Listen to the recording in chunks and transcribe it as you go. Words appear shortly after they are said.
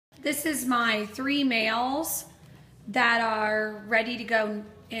This is my 3 males that are ready to go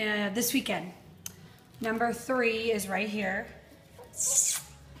this weekend. Number 3 is right here.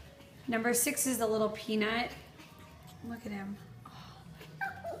 Number 6 is the little peanut. Look at him.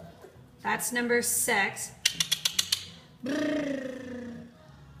 That's number 6.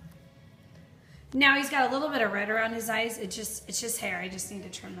 Now he's got a little bit of red around his eyes. It's just hair. I just need to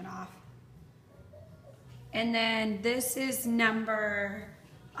trim it off. And then this is number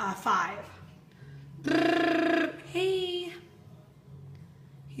 5. Hey.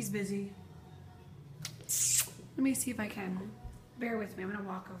 He's busy. Let me see if I can. Bear with me. I'm going to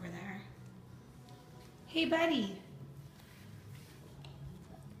walk over there. Hey, buddy.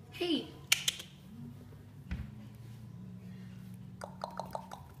 Hey.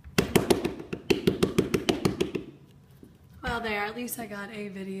 Well, there. At least I got a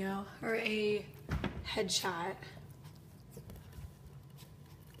video or a headshot.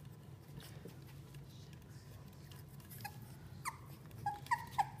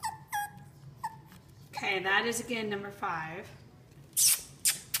 Okay, that is again number 5.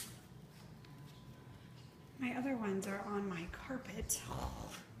 My other ones are on my carpet.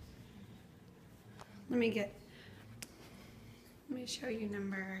 Let me show you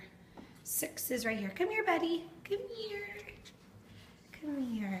number 6 is right here. Come here, buddy. Come here. Come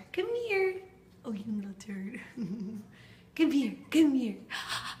here. Come here. Oh, you little turd. Come here. Come here.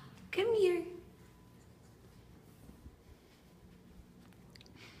 Come here.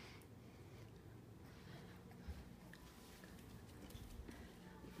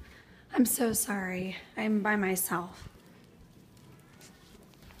 I'm so sorry. I'm by myself.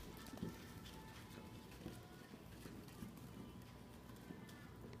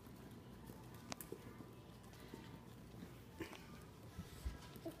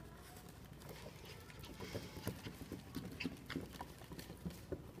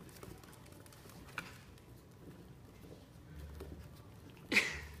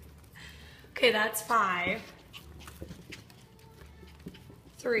 Okay, that's 5.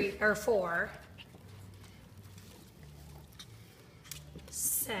 3 or 4.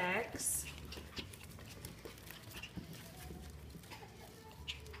 6.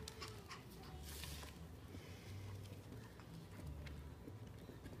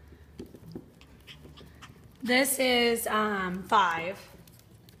 'This is 5.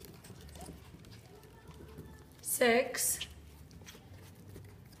 6.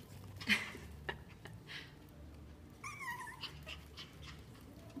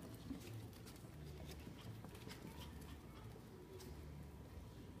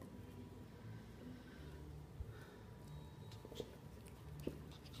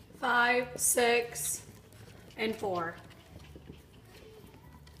 5, 6, and 4.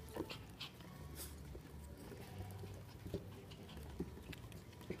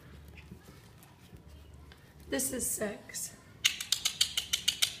 This is 6.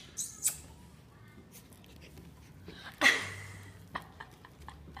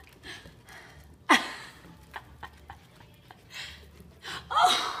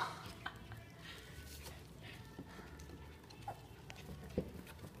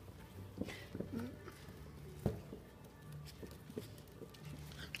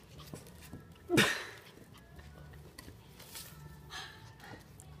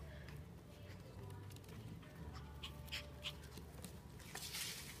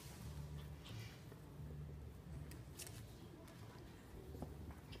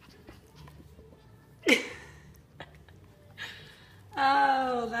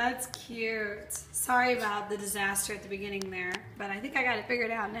 Oh, that's cute. Sorry about the disaster at the beginning there, but I think I got it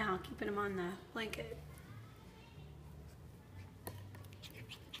figured out now, keeping him on the blanket.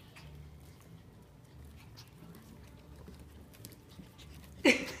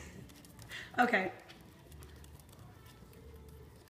 Okay.